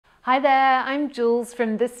Hi there, I'm Jules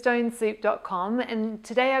from thisstonesoup.com and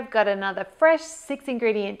today I've got another fresh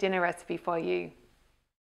 6-ingredient dinner recipe for you.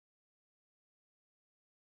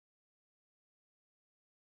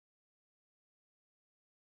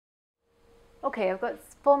 Okay, I've got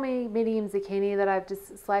 4 medium zucchini that I've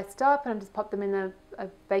just sliced up and I've just popped them in a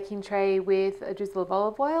baking tray with a drizzle of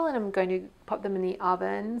olive oil, and I'm going to pop them in the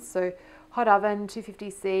oven. So hot oven,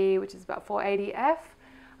 250C, which is about 480F,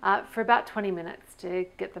 for about 20 minutes to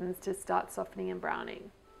get them to start softening and browning.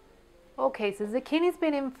 Okay, so zucchini's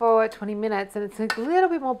been in for 20 minutes and it's a little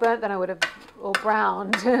bit more burnt than I would have, or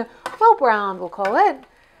browned, well browned we'll call it.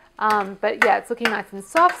 But yeah, it's looking nice and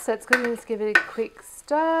soft, so it's good to just give it a quick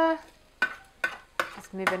stir.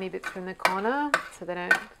 Just move any bits from the corner so they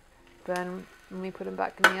don't burn when we put them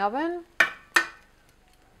back in the oven.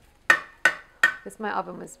 This, my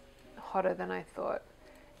oven was hotter than I thought.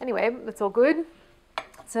 Anyway, that's all good.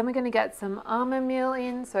 So I'm going to get some almond meal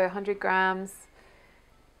in, so 100 grams,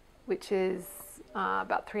 which is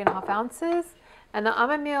about 3.5 ounces. And the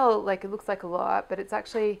almond meal, like, it looks like a lot, but it's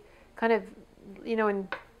actually kind of, you know, in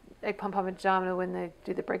eggplant parmigiana when they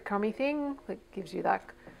do the breadcrumby thing, it gives you that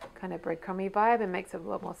kind of breadcrumby vibe and makes it a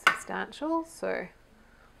lot more substantial. So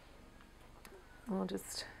we'll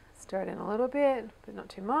just stir it in a little bit, but not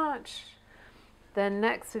too much. Then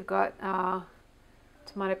next we've got our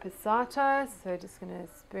tomato passata, so just going to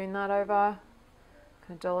spoon that over,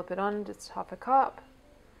 kind of dollop it on, just half a cup.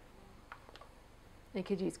 You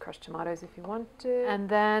could use crushed tomatoes if you want to. And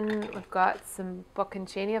then we've got some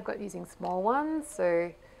bocconcini. I've got using small ones,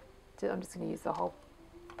 so I'm just going to use the whole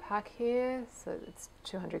pack here. So it's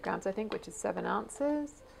 200 grams, I think, which is 7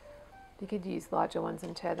 ounces. You could use larger ones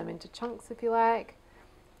and tear them into chunks if you like.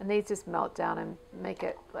 And these just melt down and make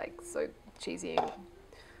it like so cheesy and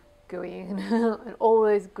gooey and all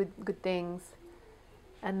those good things.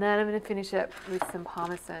 And then I'm going to finish it with some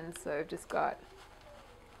parmesan. So I've just got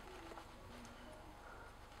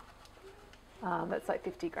that's like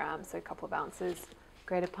 50 grams, so a couple of ounces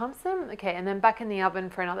grated parmesan. Okay, and then back in the oven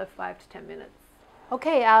for another 5 to 10 minutes.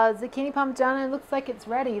 Okay, our zucchini parmigiana looks like it's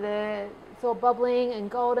ready. It's all bubbling and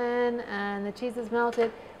golden and the cheese is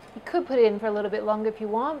melted. You could put it in for a little bit longer if you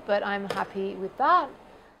want, but I'm happy with that.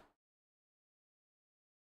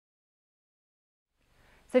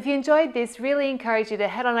 So if you enjoyed this, really encourage you to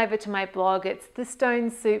head on over to my blog. It's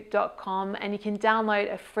thisstonesoup.com, and you can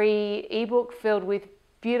download a free ebook filled with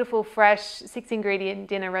beautiful, fresh 6-ingredient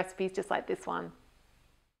dinner recipes just like this one.